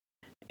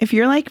If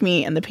you're like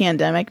me and the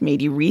pandemic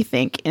made you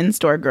rethink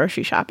in-store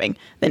grocery shopping,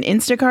 then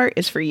Instacart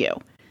is for you.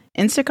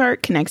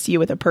 Instacart connects you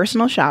with a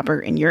personal shopper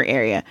in your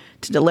area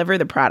to deliver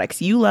the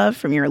products you love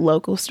from your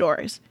local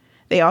stores.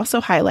 They also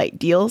highlight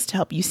deals to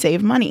help you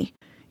save money.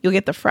 You'll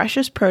get the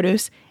freshest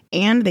produce,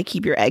 and they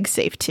keep your eggs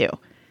safe too.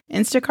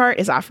 Instacart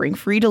is offering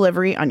free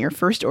delivery on your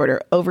first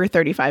order over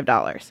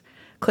 $35.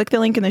 Click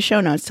the link in the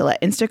show notes to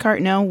let Instacart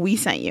know we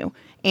sent you,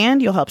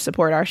 and you'll help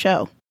support our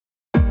show.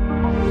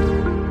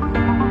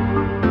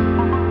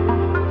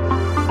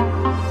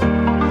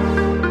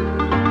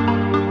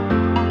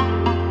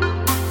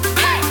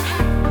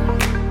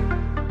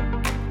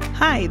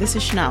 Hi, this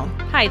is Chanel.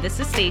 Hi, this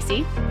is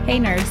Stacy. Hey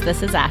nerds,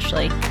 this is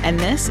Ashley. And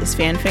this is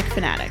Fanfic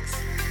Fanatics.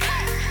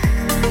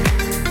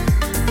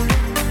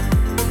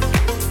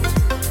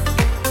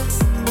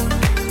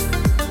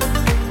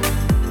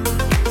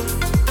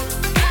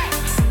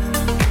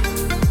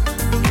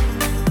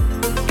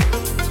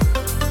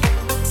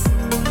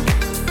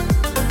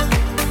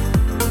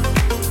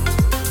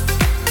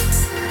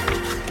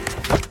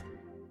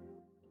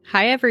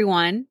 Hi,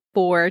 everyone.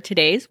 For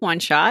today's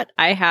one-shot,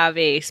 I have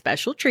a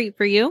special treat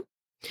for you.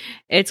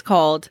 It's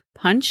called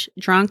Punch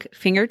Drunk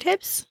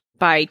Fingertips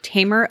by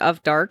Tamer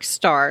of Dark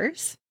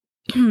Stars.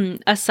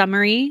 A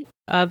summary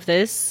of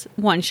this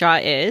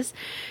one-shot is,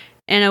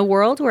 in a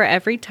world where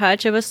every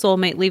touch of a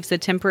soulmate leaves a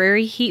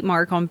temporary heat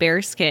mark on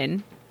bare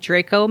skin,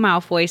 Draco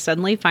Malfoy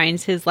suddenly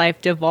finds his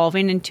life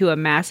devolving into a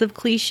massive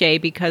cliche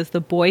because the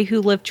boy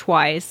who lived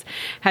twice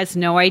has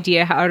no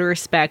idea how to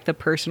respect the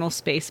personal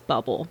space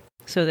bubble.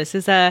 So this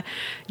is a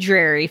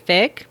dreary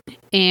fic,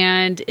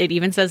 and it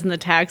even says in the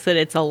tags that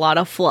it's a lot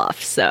of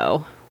fluff,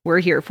 so we're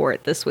here for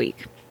it this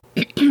week.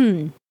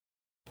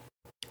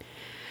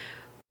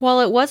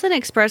 While it wasn't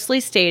expressly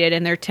stated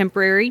in their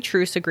temporary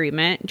truce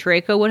agreement,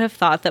 Draco would have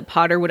thought that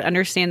Potter would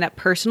understand that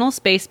personal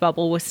space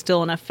bubble was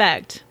still in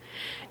effect,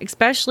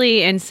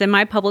 especially in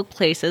semi-public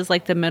places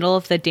like the middle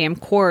of the damn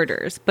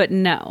corridors. But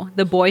no,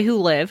 the boy who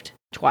lived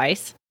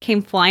twice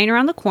came flying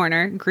around the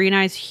corner, green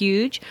eyes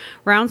huge,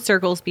 round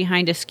circles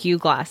behind askew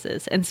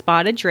glasses, and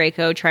spotted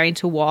Draco trying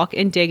to walk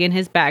and dig in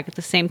his bag at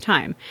the same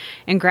time,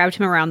 and grabbed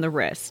him around the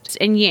wrist,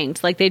 and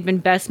yanked like they'd been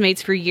best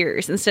mates for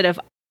years, instead of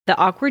the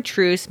awkward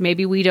truce,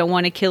 maybe we don't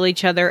want to kill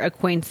each other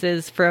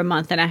acquaintances for a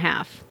month and a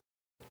half.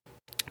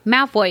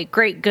 Malfoy,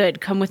 great, good,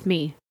 come with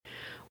me.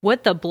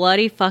 What the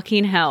bloody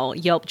fucking hell,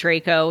 yelped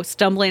Draco,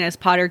 stumbling as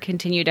Potter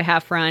continued to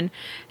half run,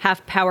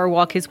 half power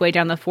walk his way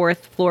down the 4th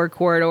floor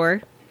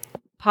corridor.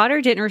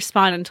 Potter didn't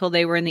respond until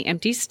they were in the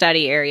empty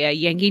study area,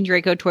 yanking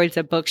Draco towards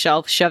a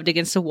bookshelf shoved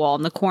against a wall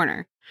in the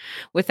corner.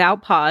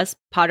 Without pause,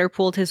 Potter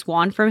pulled his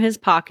wand from his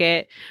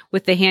pocket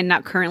with the hand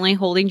not currently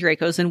holding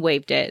Draco's and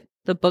waved it.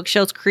 The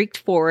bookshelves creaked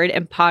forward,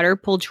 and Potter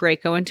pulled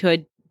Draco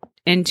into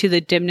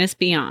the dimness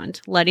beyond,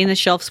 letting the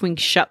shelf swing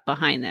shut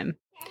behind them.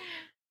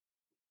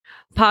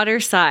 Potter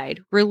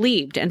sighed,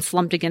 relieved, and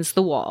slumped against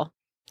the wall.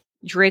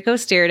 Draco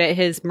stared at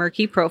his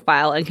murky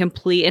profile in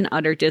complete and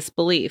utter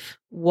disbelief.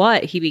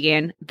 What, he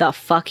began, the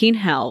fucking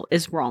hell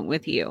is wrong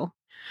with you?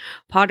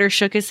 Potter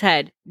shook his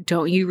head.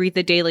 Don't you read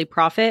the Daily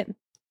Prophet?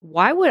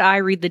 Why would I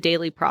read the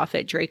Daily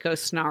Prophet? Draco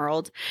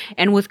snarled,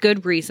 and with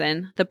good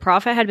reason. The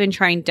Prophet had been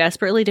trying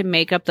desperately to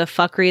make up the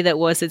fuckery that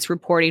was its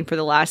reporting for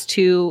the last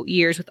 2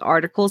 years with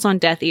articles on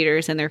Death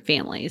Eaters and their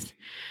families.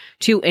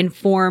 To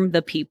inform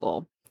the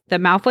people. The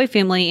Malfoy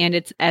family and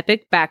its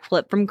epic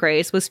backflip from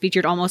grace was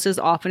featured almost as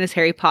often as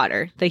Harry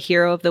Potter, the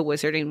hero of the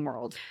wizarding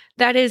world.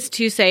 That is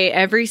to say,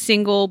 every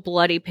single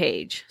bloody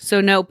page.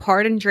 So no,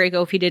 pardon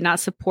Draco if he did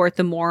not support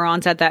the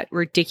morons at that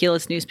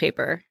ridiculous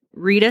newspaper.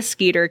 Rita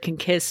Skeeter can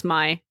kiss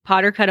my...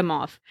 Potter cut him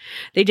off.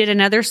 They did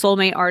another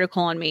soulmate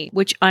article on me,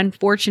 which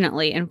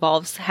unfortunately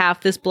involves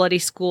half this bloody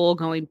school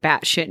going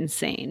batshit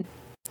insane.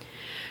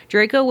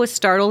 Draco was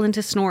startled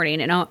into snorting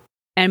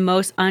and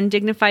most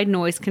undignified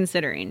noise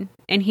considering.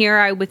 And here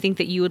I would think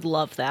that you would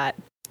love that.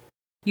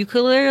 You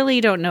clearly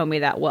don't know me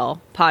that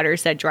well, Potter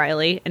said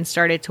dryly, and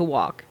started to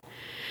walk.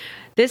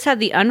 This had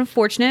the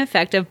unfortunate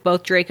effect of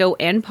both Draco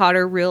and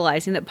Potter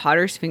realizing that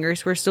Potter's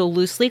fingers were still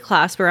loosely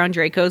clasped around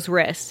Draco's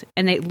wrist,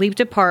 and they leaped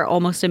apart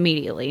almost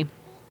immediately.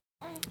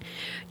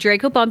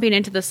 Draco bumping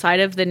into the side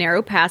of the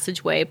narrow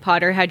passageway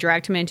Potter had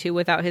dragged him into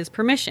without his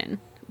permission.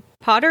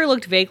 Potter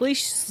looked vaguely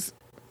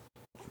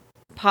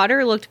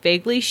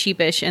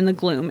sheepish in the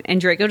gloom,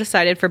 and Draco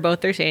decided for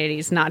both their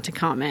sanities not to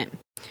comment.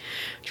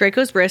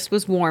 Draco's wrist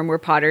was warm where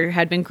Potter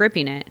had been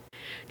gripping it.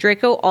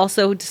 Draco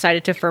also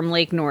decided to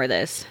firmly ignore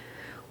this.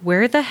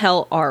 Where the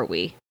hell are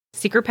we?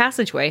 Secret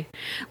passageway.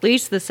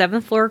 Leads to the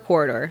 7th floor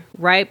corridor,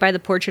 right by the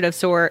portrait of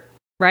Sir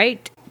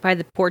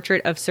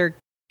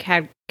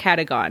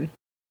Cadogan.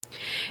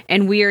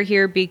 And we are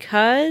here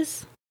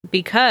because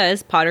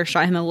Potter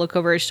shot him a look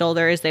over his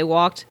shoulder as they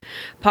walked,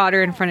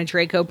 Potter in front of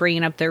Draco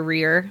bringing up their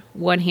rear,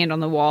 one hand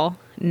on the wall.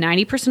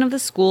 90% of the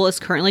school is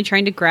currently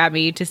trying to grab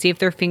me to see if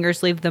their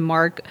fingers leave the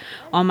mark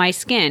on my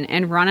skin,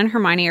 and Ron and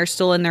Hermione are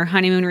still in their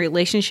honeymoon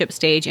relationship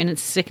stage, and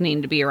it's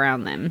sickening to be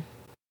around them.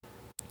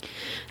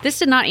 This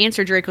did not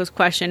answer Draco's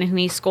question, and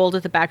he scolded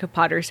at the back of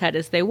Potter's head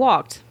as they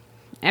walked.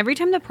 Every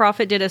time the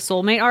Prophet did a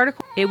soulmate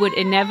article, it would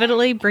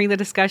inevitably bring the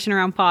discussion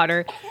around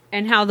Potter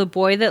and how the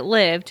boy that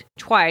lived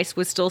twice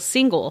was still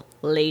single,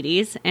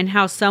 ladies, and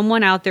how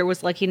someone out there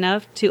was lucky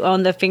enough to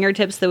own the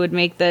fingertips that would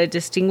make the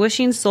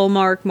distinguishing soul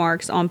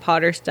marks on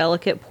Potter's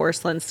delicate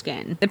porcelain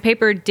skin. The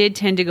paper did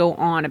tend to go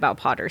on about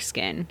Potter's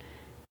skin,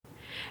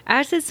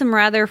 as did some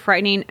rather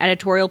frightening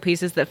editorial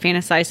pieces that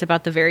fantasized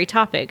about the very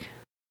topic.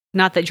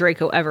 Not that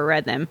Draco ever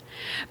read them,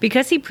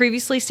 because he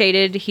previously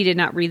stated he did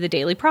not read the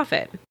Daily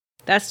Prophet.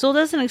 That still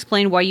doesn't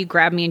explain why you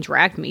grabbed me and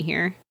dragged me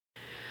here.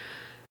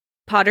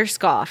 Potter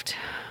scoffed.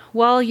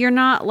 Well, you're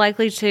not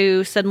likely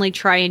to suddenly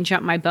try and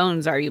jump my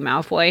bones, are you,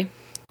 Malfoy?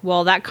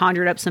 Well, that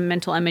conjured up some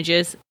mental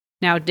images,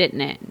 now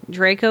didn't it?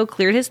 Draco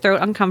cleared his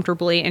throat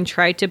uncomfortably and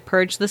tried to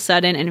purge the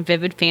sudden and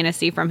vivid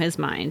fantasy from his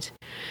mind.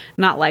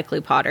 Not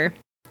likely, Potter.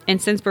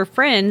 And since we're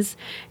friends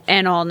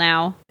and all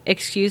now,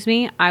 excuse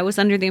me, I was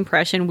under the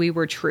impression we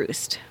were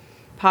truced.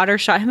 Potter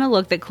shot him a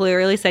look that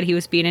clearly said he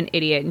was being an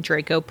idiot, and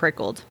Draco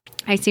prickled.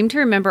 I seem to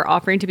remember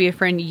offering to be a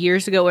friend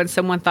years ago when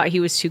someone thought he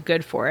was too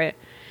good for it.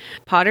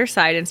 Potter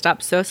sighed and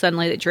stopped so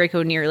suddenly that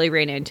Draco nearly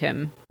ran into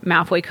him.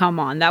 Malfoy, come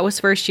on, that was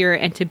first year,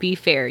 and to be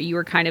fair, you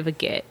were kind of a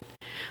git.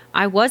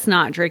 I was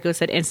not, Draco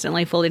said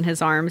instantly, folding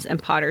his arms,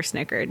 and Potter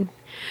snickered.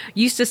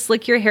 You used to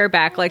slick your hair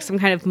back like some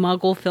kind of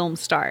muggle film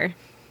star.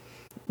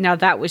 Now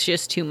that was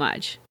just too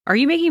much. Are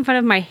you making fun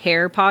of my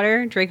hair,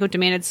 Potter? Draco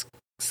demanded,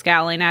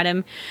 scowling at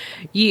him.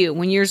 You,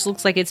 when yours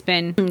looks like it's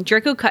been...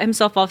 Draco cut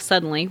himself off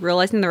suddenly,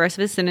 realizing the rest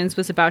of his sentence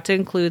was about to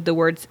include the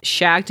words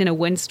shagged in a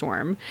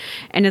windstorm,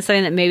 and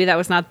deciding that maybe that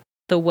was not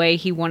the way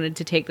he wanted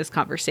to take this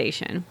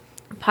conversation.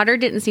 Potter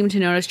didn't seem to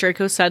notice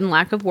Draco's sudden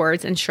lack of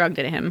words and shrugged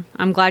at him.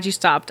 I'm glad you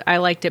stopped. I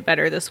liked it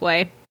better this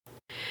way.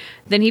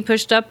 Then he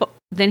pushed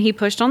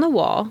on the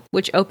wall,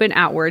 which opened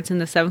outwards in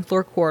the 7th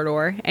floor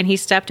corridor, and he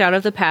stepped out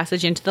of the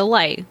passage into the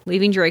light,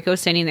 leaving Draco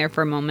standing there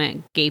for a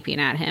moment, gaping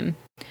at him.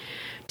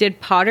 Did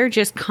Potter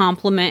just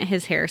compliment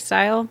his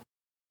hairstyle?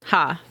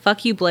 Ha,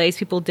 fuck you, Blaze,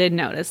 people did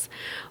notice.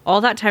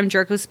 All that time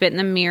Draco spent in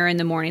the mirror in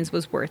the mornings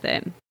was worth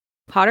it.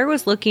 Potter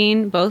was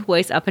looking both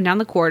ways up and down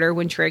the corridor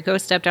when Draco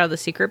stepped out of the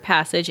secret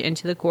passage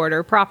into the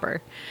corridor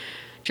proper.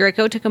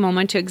 Draco took a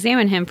moment to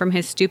examine him from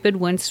his stupid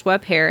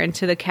windswept hair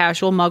into the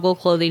casual muggle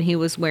clothing he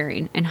was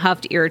wearing, and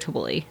huffed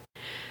irritably.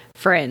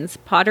 Friends.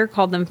 Potter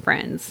called them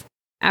friends.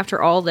 After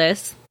all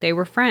this, they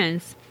were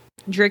friends.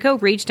 Draco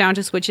reached down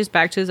to switch his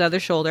back to his other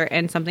shoulder,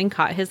 and something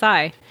caught his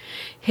eye.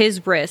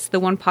 His wrist, the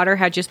one Potter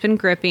had just been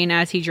gripping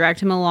as he dragged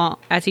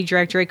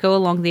Draco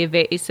along the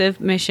evasive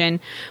mission,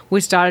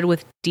 was dotted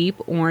with deep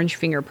orange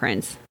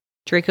fingerprints.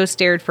 Draco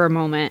stared for a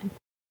moment,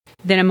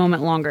 then a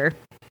moment longer.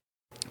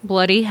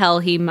 Bloody hell,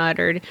 he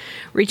muttered,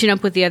 reaching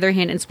up with the other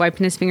hand and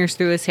swiping his fingers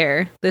through his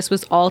hair. This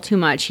was all too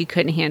much. He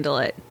couldn't handle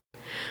it.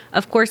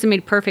 Of course, it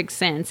made perfect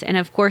sense, and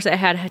of course it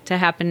had to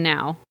happen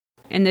now.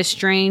 In this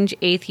strange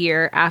 8th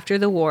year after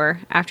the war,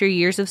 after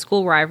years of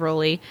school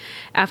rivalry,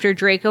 after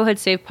Draco had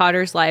saved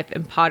Potter's life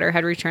and Potter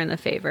had returned the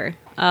favor.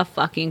 Of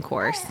fucking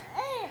course.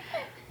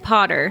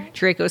 Potter,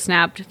 Draco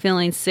snapped,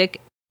 feeling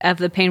sick of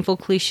the painful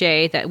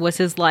cliche that was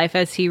his life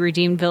as a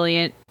redeemed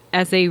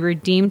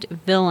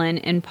villain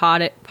in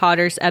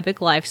Potter's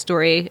epic life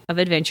story of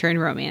adventure and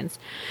romance.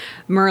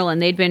 Merlin,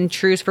 they'd been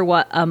truce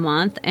for a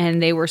month,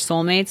 and they were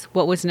soulmates.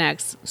 What was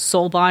next?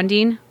 Soul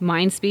bonding?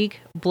 Mind speak?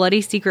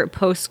 Bloody secret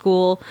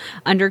post-school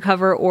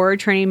undercover or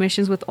training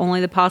missions with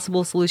only the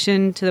possible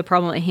solution to the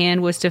problem at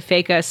hand was to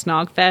fake a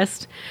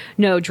snogfest?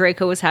 No,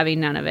 Draco was having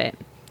none of it.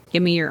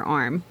 Give me your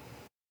arm.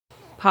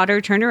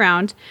 Potter turned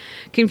around,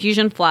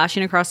 confusion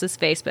flashing across his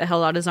face, but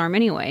held out his arm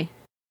anyway.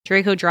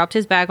 Draco dropped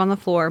his bag on the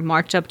floor,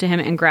 marched up to him,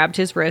 and grabbed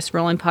his wrist,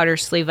 rolling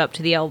Potter's sleeve up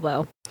to the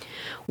elbow.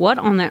 What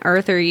on the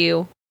earth are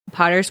you?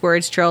 Potter's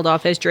words trailed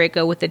off as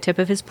Draco, with the tip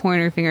of his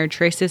pointer finger,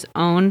 traced his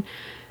own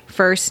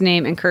first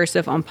name in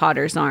cursive on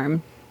Potter's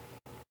arm.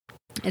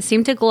 It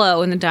seemed to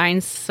glow in the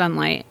dying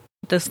sunlight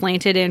that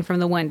slanted in from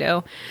the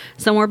window,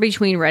 somewhere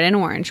between red and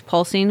orange,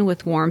 pulsing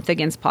with warmth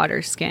against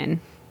Potter's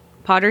skin.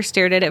 Potter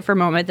stared at it for a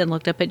moment, then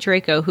looked up at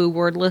Draco, who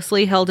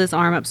wordlessly held his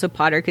arm up so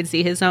Potter could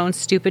see his own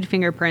stupid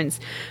fingerprints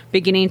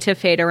beginning to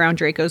fade around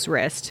Draco's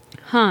wrist.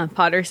 Huh,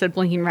 Potter said,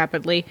 blinking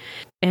rapidly,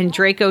 and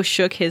Draco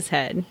shook his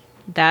head.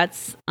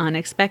 That's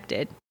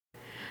unexpected.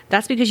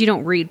 That's because you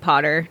don't read,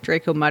 Potter,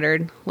 Draco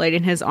muttered,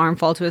 letting his arm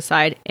fall to his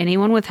side.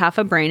 Anyone with half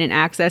a brain and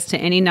access to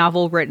any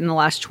novel written in the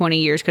last 20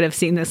 years could have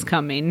seen this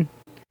coming.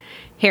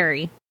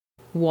 Harry.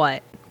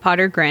 What?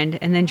 Potter grinned,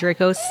 and then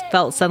Draco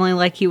felt suddenly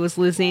like he was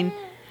losing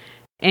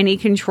any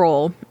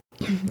control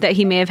that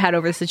he may have had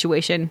over the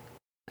situation.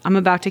 I'm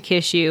about to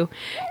kiss you.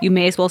 You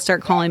may as well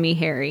start calling me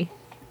Harry.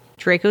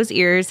 Draco's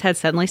ears had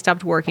suddenly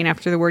stopped working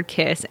after the word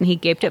kiss, and he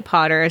gaped at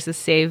Potter as the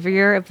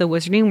savior of the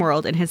wizarding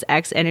world and his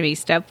ex-enemy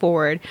stepped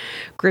forward,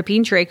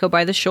 gripping Draco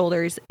by the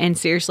shoulders, and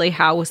seriously,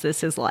 how was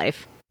this his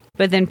life?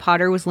 But then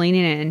Potter was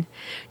leaning in.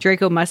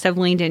 Draco must have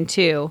leaned in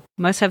too,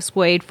 must have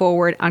swayed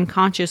forward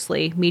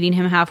unconsciously, meeting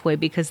him halfway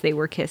because they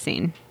were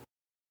kissing.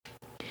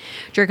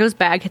 Draco's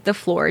bag hit the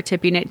floor,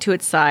 tipping it to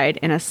its side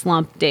in a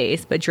slump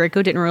daze, but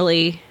Draco didn't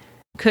really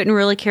couldn't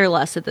really care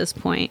less at this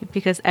point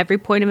because every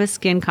point of his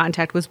skin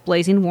contact was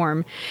blazing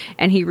warm,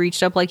 and he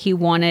reached up like he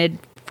wanted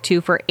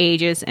to for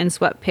ages and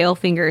swept pale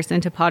fingers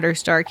into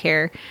Potter's dark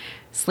hair,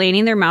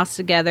 slanting their mouths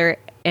together,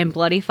 and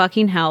bloody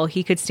fucking hell,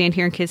 he could stand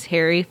here and kiss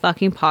Harry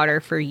fucking Potter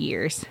for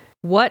years.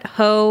 What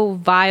ho,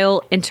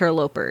 vile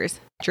interlopers.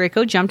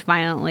 Draco jumped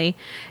violently,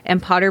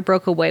 and Potter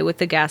broke away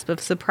with a gasp of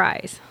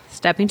surprise,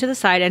 stepping to the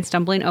side and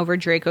stumbling over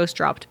Draco's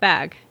dropped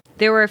bag.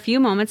 There were a few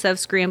moments of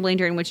scrambling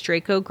during which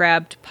Draco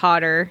grabbed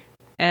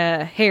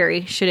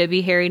Harry, should it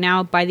be Harry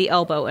now, by the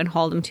elbow and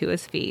hauled him to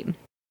his feet.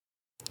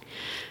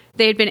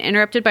 They had been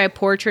interrupted by a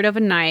portrait of a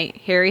knight.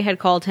 Harry had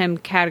called him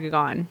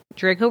Cadogan.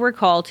 Draco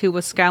recalled who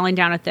was scowling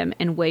down at them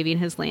and waving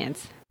his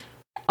lance.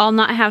 I'll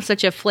not have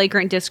such a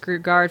flagrant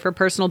disregard for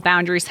personal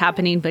boundaries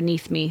happening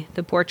beneath me,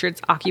 the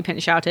portrait's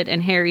occupant shouted,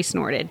 and Harry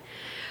snorted.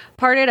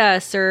 Pardon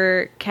us,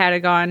 Sir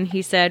Cadogan,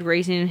 he said,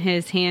 raising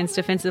his hands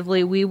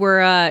defensively. We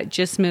were,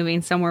 just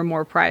moving somewhere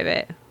more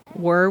private.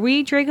 Were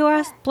we? Draco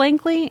asked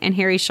blankly, and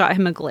Harry shot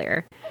him a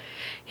glare.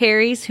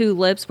 Harry's, whose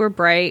lips were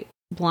bright,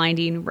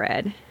 blinding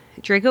red.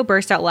 Draco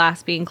burst out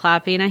laughing,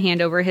 clapping a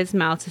hand over his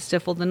mouth to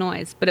stifle the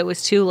noise, but it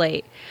was too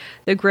late.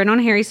 The grin on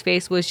Harry's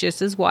face was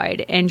just as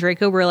wide, and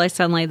Draco realized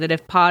suddenly that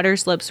if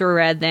Potter's lips were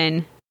red,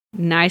 then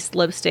nice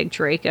lipstick,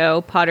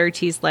 Draco. Potter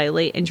teased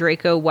lightly, and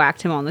Draco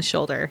whacked him on the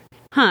shoulder.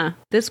 Huh,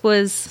 this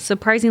was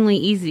surprisingly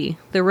easy.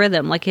 The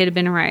rhythm, like it had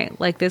been right.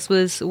 Like this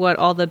was what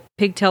all the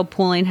pigtail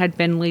pulling had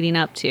been leading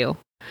up to.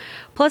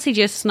 Plus, he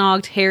just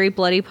snogged Harry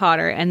Bloody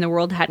Potter, and the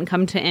world hadn't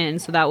come to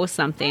end, so that was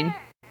something.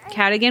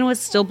 Cadogan was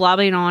still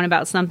blabbing on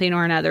about something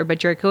or another, but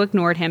Draco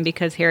ignored him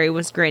because Harry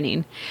was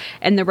grinning,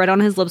 and the red on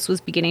his lips was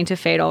beginning to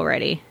fade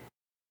already.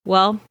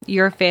 Well,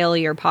 you're a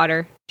failure,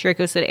 Potter,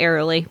 Draco said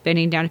airily,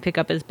 bending down to pick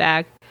up his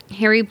bag.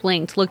 Harry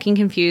blinked, looking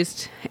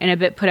confused and a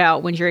bit put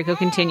out when Draco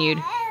continued.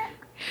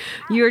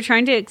 You were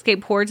trying to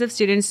escape hordes of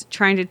students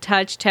trying to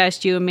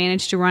test you and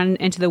managed to run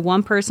into the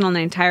one person on the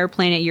entire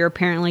planet you're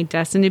apparently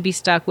destined to be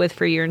stuck with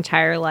for your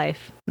entire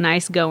life.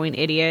 Nice going,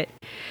 idiot.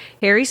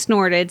 Harry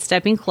snorted,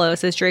 stepping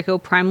close as Draco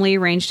primly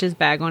arranged his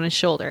bag on his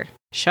shoulder.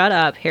 Shut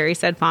up, Harry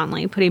said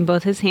fondly, putting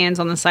both his hands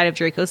on the side of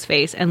Draco's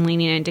face and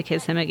leaning in to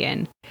kiss him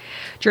again.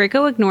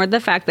 Draco ignored the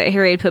fact that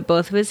Harry had put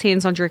both of his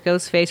hands on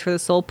Draco's face for the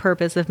sole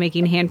purpose of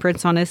making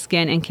handprints on his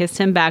skin and kissed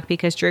him back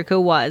because Draco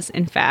was,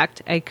 in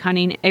fact,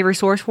 a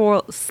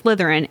resourceful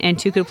Slytherin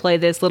and who could play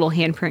this little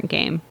handprint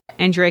game.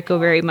 And Draco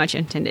very much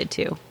intended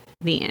to.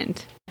 The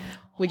end.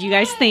 What'd you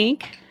guys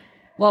think?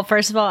 Well,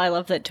 first of all, I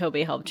love that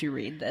Toby helped you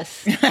read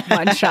this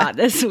one shot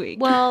this week.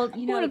 Well,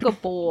 you know, what a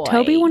good boy.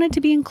 Toby wanted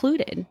to be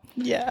included.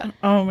 Yeah.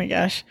 Oh my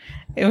gosh.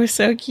 It was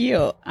so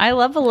cute. I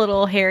love a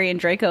little Harry and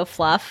Draco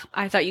fluff.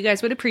 I thought you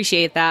guys would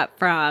appreciate that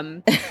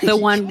from the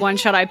one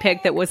shot I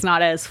picked that was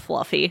not as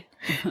fluffy.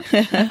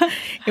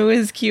 It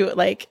was cute.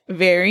 Like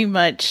very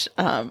much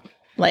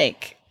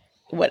like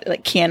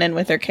canon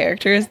with their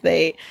characters.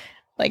 They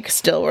like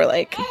still were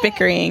like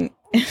bickering.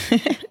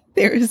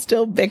 They were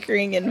still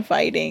bickering and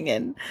fighting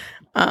and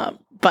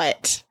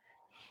but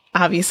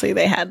obviously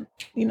they had,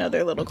 you know,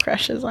 their little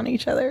crushes on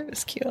each other. It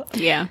was cute.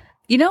 Yeah.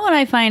 You know what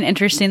I find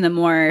interesting, the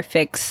more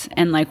fics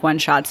and like one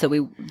shots that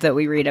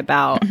we read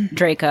about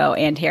Draco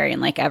and Harry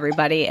and like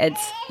everybody,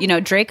 it's, you know,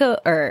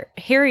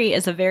 Harry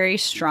is a very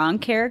strong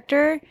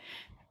character,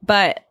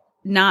 but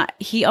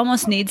he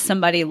almost needs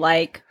somebody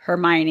like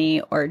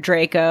Hermione or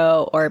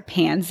Draco or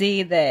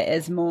Pansy that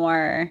is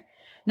more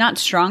not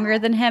stronger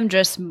than him,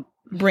 just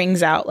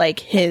brings out like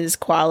his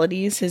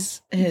qualities,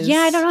 his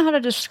yeah, I don't know how to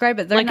describe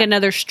it. They're like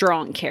another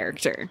strong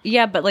character.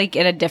 Yeah, but like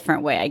in a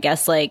different way, I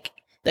guess. Like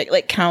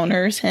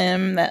counters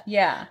him, that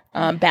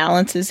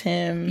balances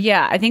him.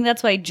 Yeah, I think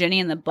that's why Ginny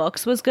in the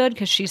books was good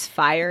because she's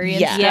fiery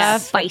and stuff. Yeah,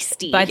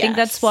 feisty. But I think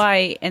that's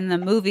why in the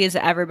movies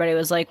everybody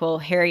was like, well,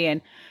 Harry and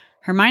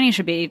Hermione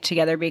should be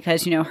together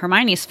because, you know,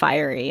 Hermione's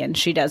fiery and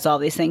she does all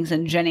these things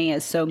and Ginny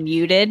is so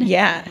muted.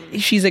 Yeah,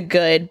 she's a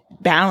good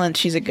balance.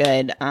 She's a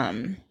good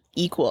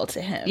equal to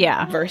him.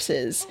 Yeah.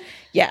 Versus,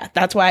 yeah,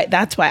 that's why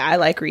I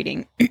like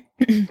reading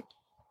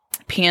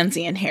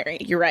Pansy and Harry.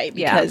 You're right,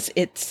 because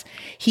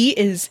he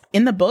is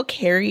in the book,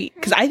 Harry,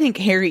 because I think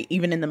Harry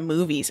even in the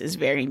movies is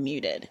very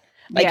muted.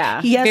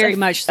 Like he has very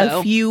much so.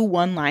 A few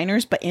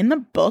one-liners, but in the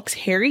books,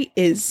 Harry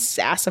is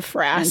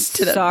sassafras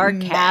to the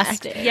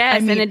sarcastic.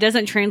 Yes, and it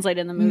doesn't translate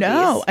in the movies.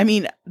 No, I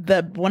mean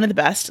one of the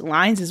best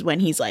lines is when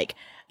he's like,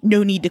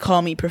 "No need to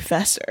call me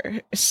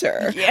professor,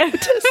 sir." Yeah.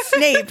 To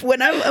Snape,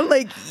 when I'm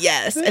like,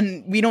 yes,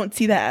 and we don't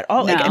see that at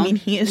all. No. Like, I mean,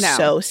 he is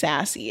so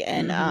sassy,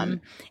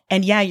 and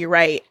and yeah, you're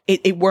right.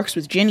 It works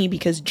with Ginny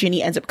because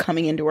Ginny ends up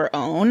coming into her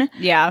own.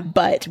 Yeah,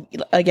 but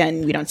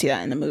again, we don't see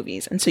that in the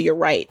movies, and so you're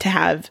right to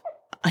have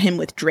him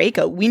with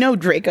Draco. We know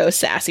Draco's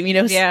sassy. We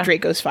know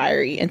Draco's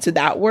fiery, and so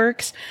that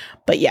works.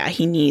 But yeah,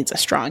 he needs a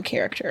strong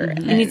character.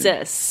 He needs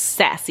a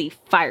sassy,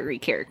 fiery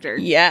character.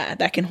 Yeah,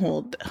 that can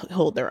hold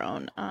their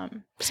own.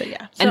 So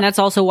yeah, and that's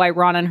also why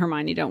Ron and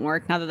Hermione don't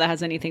work. Not that that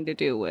has anything to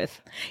do with.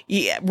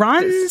 Yeah,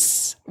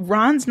 Ron's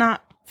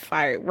not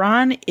fiery.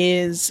 Ron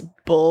is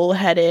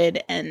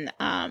bullheaded and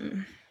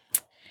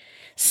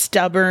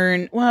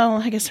stubborn. Well,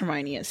 I guess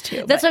Hermione is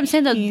too. That's but what I'm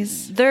saying, though.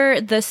 he's- They're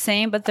the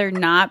same, but they're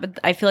not. But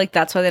I feel like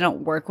that's why they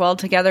don't work well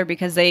together,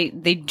 because they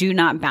do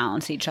not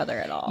balance each other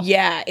at all.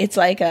 Yeah, it's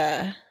like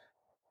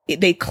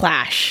they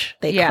clash.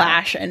 They Yeah.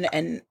 clash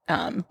and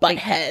butt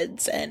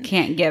heads and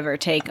Can't give or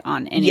take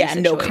on any yeah,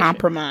 no situation.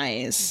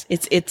 compromise.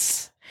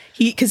 It's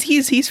because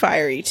he's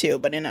fiery too,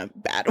 but in a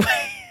bad way.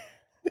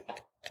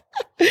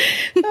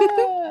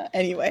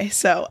 Anyway,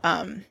 so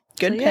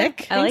good So, yeah,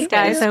 pick. I like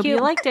Guys, that. I hope you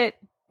Cute. liked it.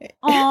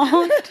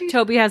 Oh,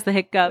 Toby has the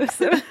hiccups.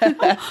 Is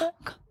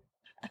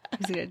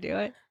he gonna do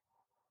it?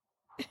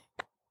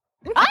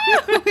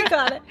 Oh, we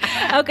got it.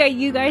 Okay,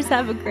 you guys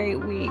have a great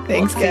week.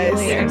 Thanks, We'll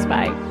see you guys. later.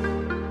 Bye.